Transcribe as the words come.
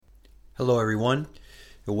Hello, everyone,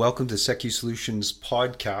 and welcome to SecuSolutions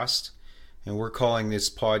podcast. And we're calling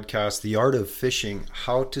this podcast The Art of Phishing: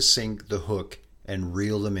 How to Sink the Hook and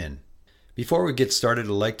Reel Them In. Before we get started,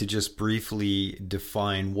 I'd like to just briefly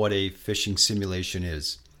define what a phishing simulation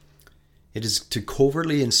is. It is to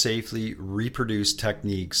covertly and safely reproduce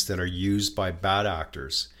techniques that are used by bad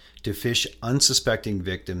actors to phish unsuspecting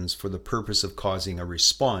victims for the purpose of causing a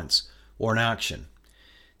response or an action.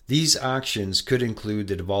 These actions could include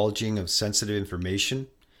the divulging of sensitive information.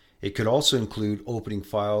 It could also include opening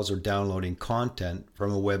files or downloading content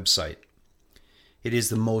from a website. It is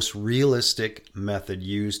the most realistic method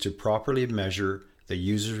used to properly measure the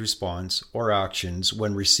user's response or actions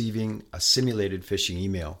when receiving a simulated phishing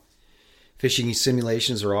email. Phishing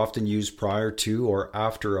simulations are often used prior to or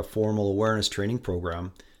after a formal awareness training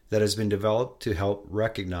program that has been developed to help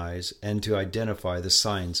recognize and to identify the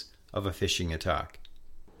signs of a phishing attack.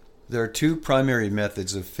 There are two primary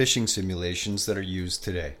methods of phishing simulations that are used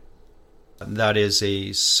today. That is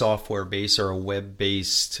a software-based or a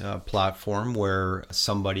web-based platform where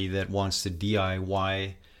somebody that wants to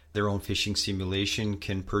DIY their own phishing simulation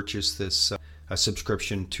can purchase this a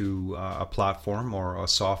subscription to a platform or a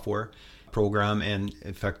software program and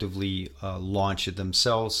effectively launch it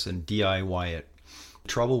themselves and DIY it. The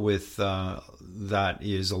trouble with that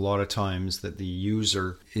is a lot of times that the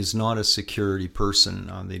user is not a security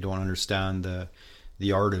person. They don't understand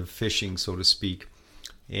the art of phishing, so to speak.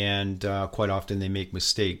 And quite often they make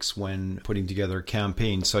mistakes when putting together a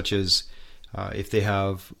campaign, such as if they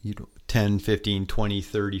have 10, 15, 20,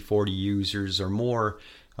 30, 40 users or more,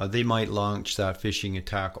 they might launch that phishing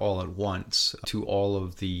attack all at once to all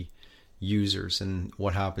of the users. And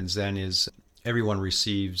what happens then is everyone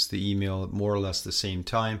receives the email at more or less the same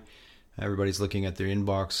time. Everybody's looking at their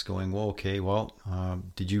inbox going,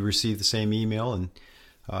 did you receive the same email? And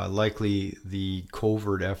likely the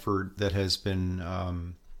covert effort that has been,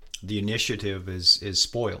 the initiative is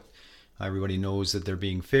spoiled. Everybody knows that they're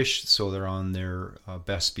being phished, so they're on their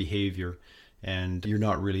best behavior. And you're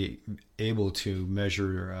not really able to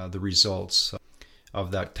measure the results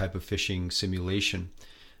of that type of phishing simulation.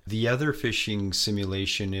 The other phishing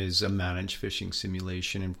simulation is a managed phishing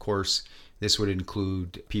simulation. And of course, this would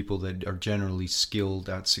include people that are generally skilled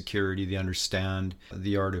at security. They understand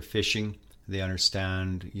the art of phishing. They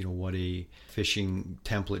understand, what a phishing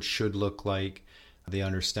template should look like. They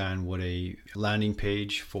understand what a landing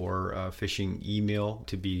page for a phishing email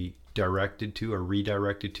to be directed to or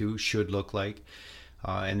redirected to should look like.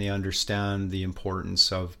 And they understand the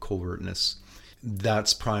importance of covertness.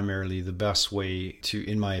 That's primarily the best way to,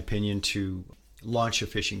 in my opinion, to launch a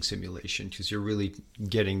phishing simulation, because you're really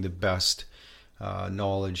getting the best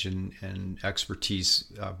knowledge and expertise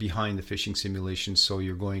behind the phishing simulation, so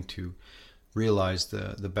you're going to realize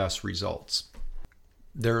the best results.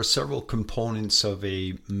 There are several components of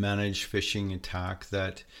a managed phishing attack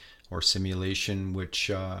or simulation which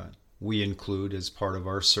we include as part of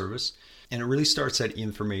our service. And it really starts at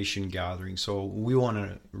information gathering. So we want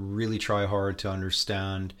to really try hard to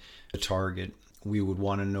understand the target. We would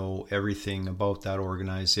want to know everything about that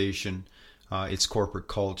organization, its corporate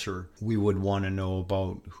culture. We would want to know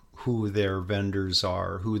about who their vendors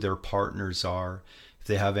are, who their partners are, if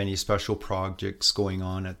they have any special projects going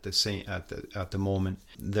on at the moment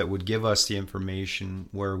that would give us the information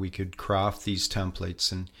where we could craft these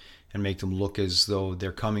templates and make them look as though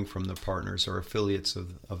they're coming from the partners or affiliates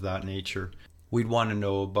of that nature. We'd want to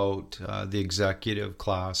know about the executive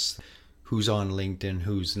class, who's on LinkedIn,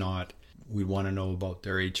 who's not. We'd want to know about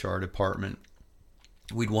their HR department.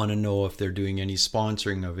 We'd want to know if they're doing any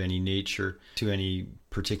sponsoring of any nature to any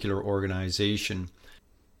particular organization.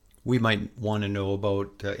 We might want to know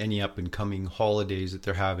about any up and coming holidays that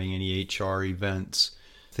they're having, any HR events,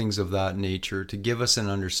 things of that nature, to give us an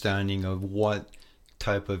understanding of what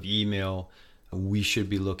type of email we should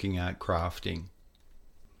be looking at crafting.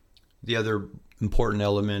 The other important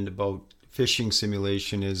element about phishing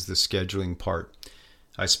simulation is the scheduling part.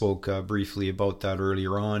 I spoke briefly about that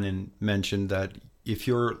earlier on and mentioned that if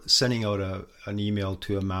you're sending out an email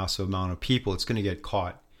to a massive amount of people, it's going to get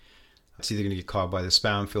caught. It's either going to get caught by the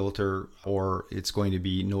spam filter, or it's going to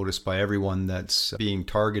be noticed by everyone that's being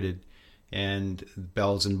targeted, and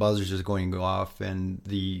bells and buzzers are going to go off, and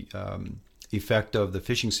the effect of the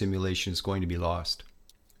phishing simulation is going to be lost.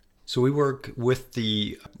 So we work with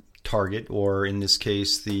the target, or in this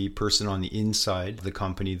case, the person on the inside of the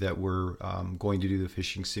company that we're going to do the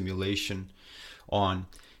phishing simulation on.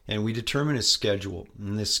 And we determine a schedule.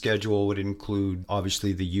 And this schedule would include,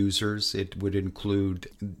 obviously, the users. It would include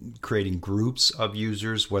creating groups of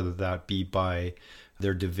users, whether that be by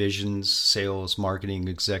their divisions: sales, marketing,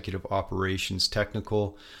 executive, operations,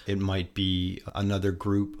 technical. It might be another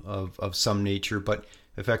group of some nature, but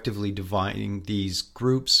effectively dividing these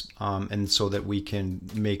groups, and so that we can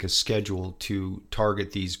make a schedule to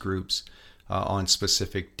target these groups on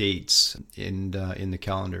specific dates in the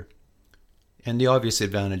calendar. And the obvious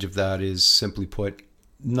advantage of that is, simply put,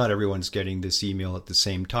 not everyone's getting this email at the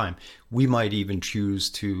same time. We might even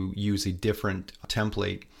choose to use a different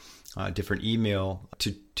template, different email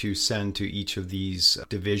to send to each of these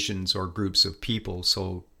divisions or groups of people,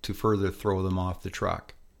 so to further throw them off the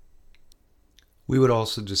track. We would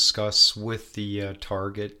also discuss with the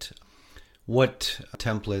target what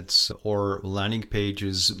templates or landing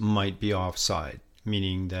pages might be offside,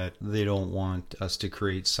 meaning that they don't want us to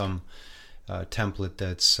create some template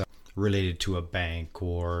that's related to a bank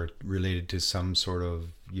or related to some sort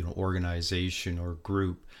of organization or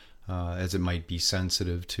group, as it might be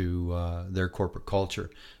sensitive to their corporate culture.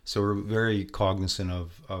 So we're very cognizant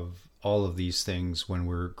of all of these things when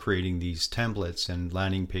we're creating these templates and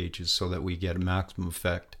landing pages, so that we get a maximum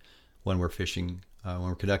effect when we're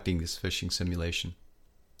conducting this phishing simulation.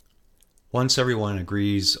 Once everyone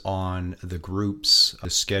agrees on the groups, the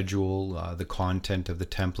schedule, the content of the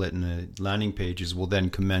template and the landing pages, we'll then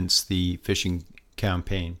commence the phishing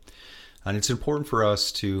campaign. And it's important for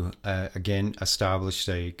us to, again, establish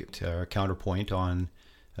a counterpoint on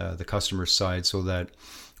the customer side, so that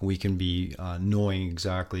we can be knowing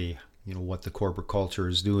exactly what the corporate culture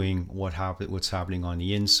is doing, what's happening on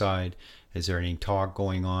the inside. Is there any talk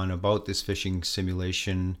going on about this phishing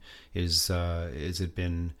simulation? Is it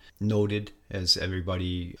been noted? Is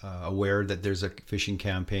everybody aware that there's a phishing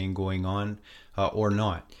campaign going on, or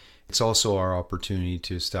not? It's also our opportunity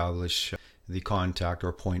to establish the contact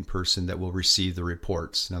or point person that will receive the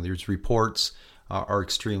reports. Now, these reports are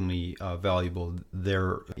extremely valuable.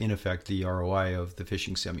 They're, in effect, the ROI of the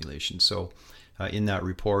phishing simulation. So in that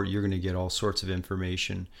report, you're going to get all sorts of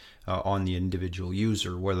information on the individual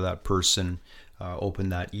user, whether that person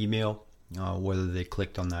opened that email, whether they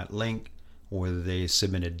clicked on that link, whether they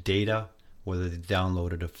submitted data, whether they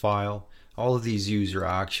downloaded a file. All of these user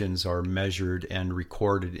actions are measured and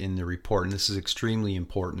recorded in the report. And this is extremely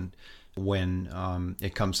important when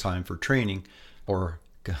it comes time for training or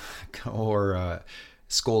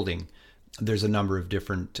scolding. There's a number of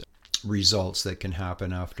different results that can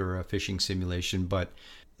happen after a phishing simulation,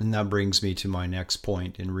 and that brings me to my next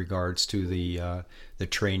point in regards to the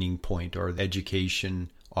training point or the education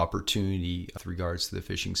opportunity with regards to the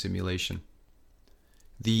phishing simulation.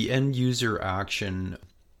 The end user action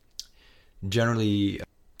generally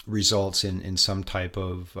results in some type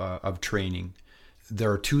of training.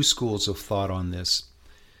 There are two schools of thought on this.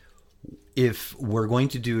 If we're going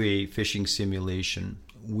to do a phishing simulation,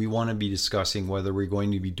 we want to be discussing whether we're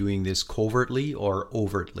going to be doing this covertly or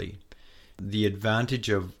overtly. The advantage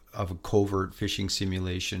of a covert phishing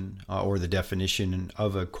simulation, or the definition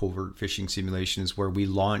of a covert phishing simulation, is where we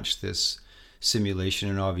launch this simulation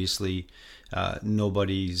and obviously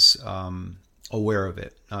nobody's aware of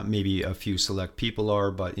it. Maybe a few select people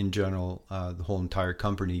are, but in general, the whole entire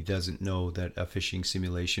company doesn't know that a phishing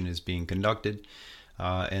simulation is being conducted.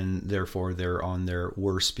 And therefore they're on their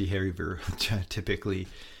worst behavior typically.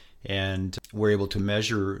 And we're able to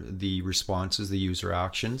measure the responses, the user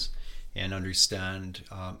actions, and understand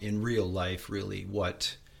in real life really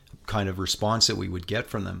what kind of response that we would get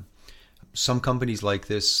from them. Some companies like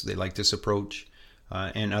this, they like this approach,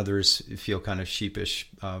 and others feel kind of sheepish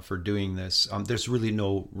for doing this. There's really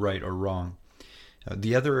no right or wrong.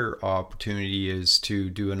 The other opportunity is to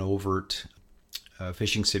do an overt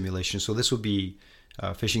phishing simulation. So this would be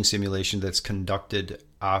a phishing simulation that's conducted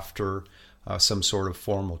after some sort of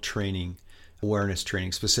formal training, awareness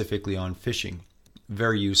training, specifically on phishing.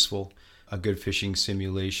 Very useful. A good phishing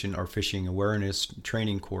simulation or phishing awareness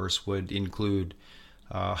training course would include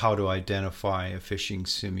how to identify a phishing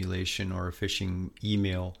simulation or a phishing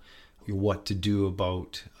email, what to do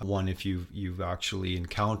about one if you've actually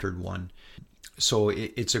encountered one. So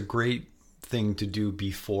it's a great thing to do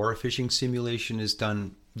before a phishing simulation is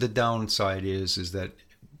done. The downside is that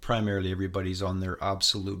primarily everybody's on their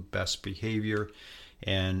absolute best behavior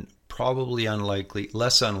and probably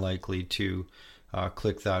less unlikely to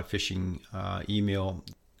click that phishing email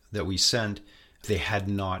that we sent if they had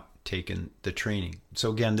not taken the training.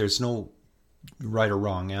 So again, there's no right or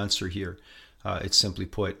wrong answer here. It's simply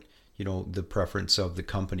put, the preference of the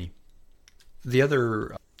company. The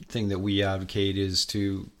other thing that we advocate is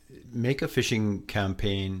to make a phishing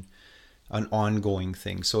campaign an ongoing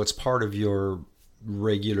thing. So it's part of your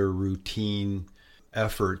regular routine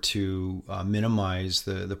effort to minimize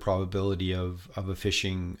the probability of a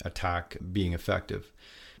phishing attack being effective.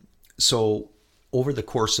 So over the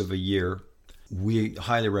course of a year, we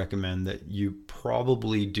highly recommend that you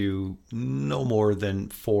probably do no more than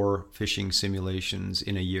 4 phishing simulations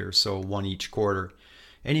in a year, so 1 each quarter.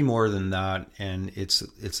 Any more than that, and it's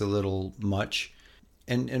a little much.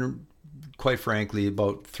 And quite frankly,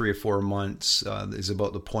 about 3 or 4 months is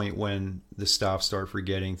about the point when the staff start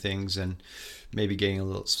forgetting things and maybe getting a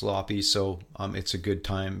little sloppy. So it's a good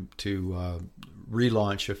time to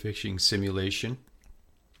relaunch a phishing simulation,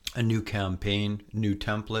 a new campaign, new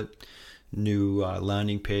template, new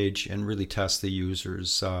landing page, and really test the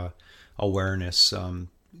user's awareness.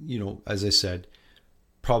 As I said,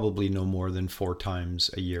 probably no more than 4 times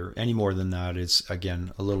a year. Any more than that is,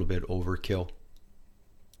 again, a little bit overkill.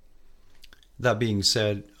 That being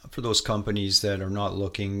said, for those companies that are not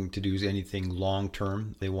looking to do anything long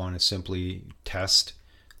term, they want to simply test,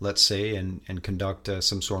 let's say, and conduct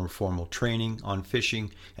some sort of formal training on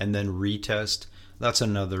phishing and then retest. That's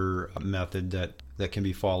another method that can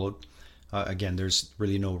be followed. Again, there's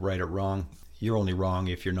really no right or wrong. You're only wrong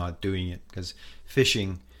if you're not doing it, because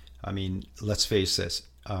phishing, I mean, let's face this,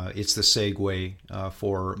 it's the segue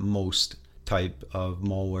for most type of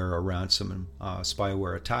malware or ransom and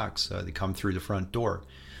spyware attacks. They come through the front door.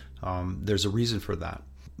 There's a reason for that.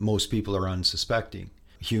 Most people are unsuspecting.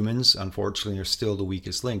 Humans, unfortunately, are still the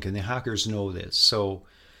weakest link, and the hackers know this. So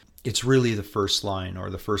it's really the first line, or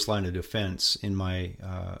the first line of defense, in my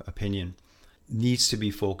opinion, needs to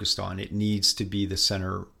be focused on. It needs to be the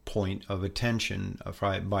center point of attention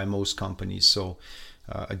by most companies. So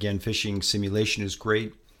again, phishing simulation is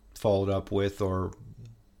great, followed up with or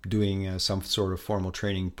doing some sort of formal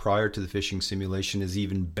training prior to the phishing simulation is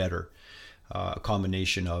even better. A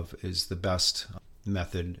combination of is the best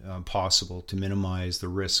method possible to minimize the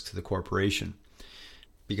risk to the corporation.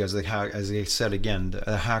 Because as I said again,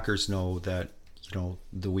 the hackers know that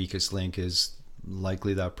the weakest link is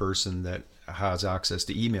likely that person that has access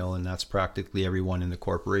to email, and that's practically everyone in the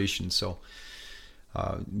corporation. So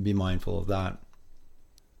be mindful of that.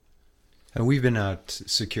 And we've been at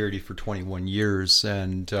security for 21 years,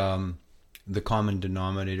 and the common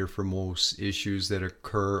denominator for most issues that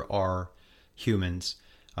occur are humans,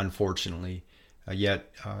 unfortunately.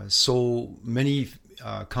 Yet so many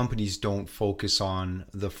companies don't focus on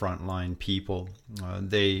the frontline people.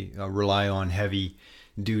 They rely on heavy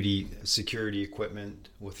duty security equipment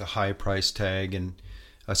with a high price tag and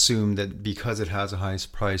assume that because it has a high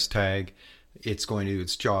price tag, it's going to do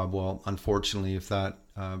its job. Well, unfortunately, if that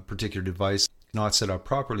particular device is not set up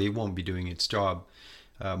properly, it won't be doing its job.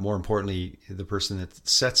 More importantly, the person that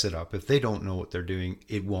sets it up, if they don't know what they're doing,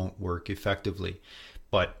 it won't work effectively.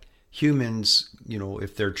 But humans,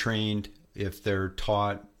 if they're trained, if they're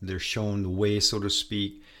taught, they're shown the way, so to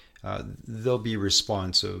speak, they'll be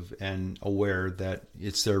responsive and aware that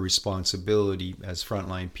it's their responsibility as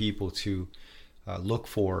frontline people to look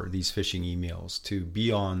for these phishing emails, to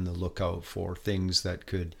be on the lookout for things that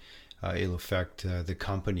could ill affect the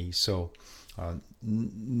company. So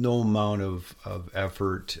no amount of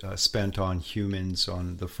effort spent on humans,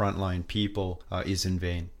 on the frontline people, is in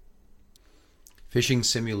vain. Phishing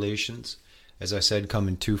simulations, as I said, come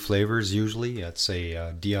in 2 flavors usually. It's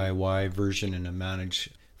a DIY version and a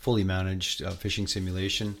fully managed phishing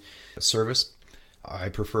simulation service. I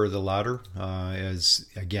prefer the latter, as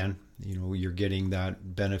again, you're getting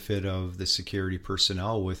that benefit of the security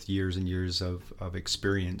personnel with years and years of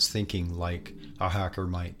experience thinking like a hacker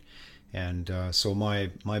might. And so my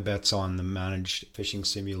bet's on the managed phishing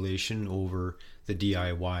simulation over the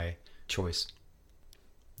DIY choice.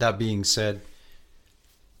 That being said,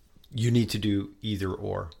 you need to do either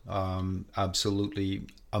or. Absolutely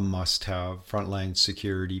a must-have. Frontline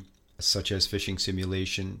security, such as phishing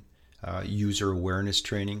simulation, user awareness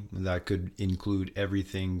training. That could include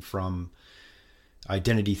everything from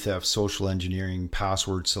identity theft, social engineering,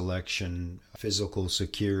 password selection, physical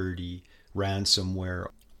security, ransomware.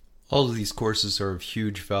 All of these courses are of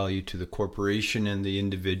huge value to the corporation and the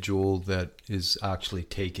individual that is actually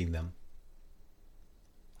taking them.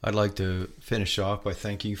 I'd like to finish off by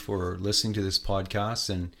thanking you for listening to this podcast,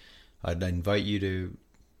 and I'd invite you to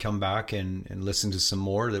come back and listen to some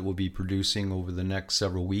more that we'll be producing over the next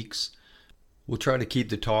several weeks. We'll try to keep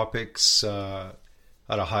the topics at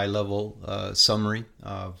a high level summary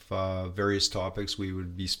of various topics we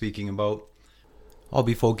would be speaking about. I'll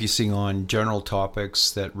be focusing on general topics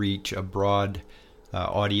that reach a broad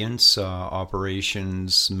audience,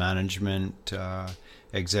 operations, management,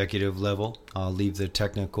 executive level. I'll leave the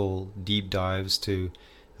technical deep dives to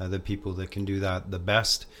the people that can do that the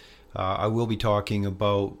best. I will be talking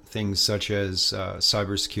about things such as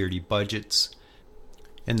cybersecurity budgets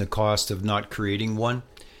and the cost of not creating one.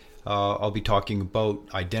 I'll be talking about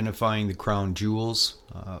identifying the crown jewels,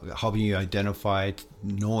 helping you identify,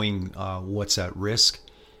 knowing what's at risk.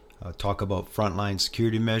 Talk about frontline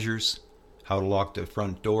security measures, how to lock the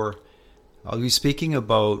front door. I'll be speaking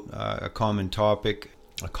about a common topic,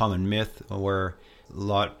 a common myth, where a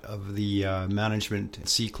lot of the management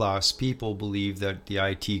C-class people believe that the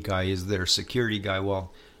IT guy is their security guy.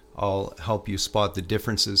 Well, I'll help you spot the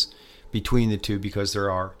differences between the two, because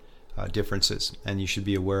there are differences, and you should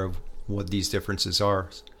be aware of what these differences are.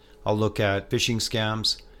 I'll look at phishing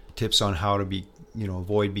scams, tips on how to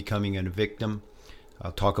avoid becoming a victim.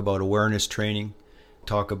 I'll talk about awareness training,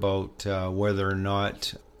 talk about whether or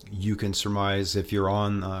not you can surmise if you're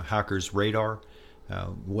on hackers' radar,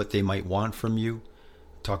 what they might want from you.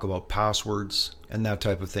 Talk about passwords and that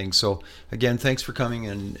type of thing. So again, thanks for coming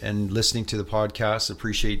and listening to the podcast.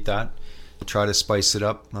 Appreciate that. I'll try to spice it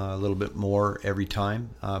up a little bit more every time,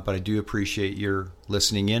 but I do appreciate your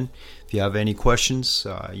listening in. If you have any questions,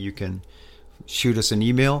 you can shoot us an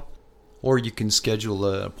email, or you can schedule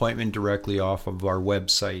an appointment directly off of our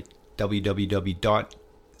website,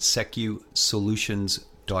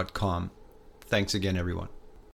 www.secusolutions.com. Thanks again, everyone.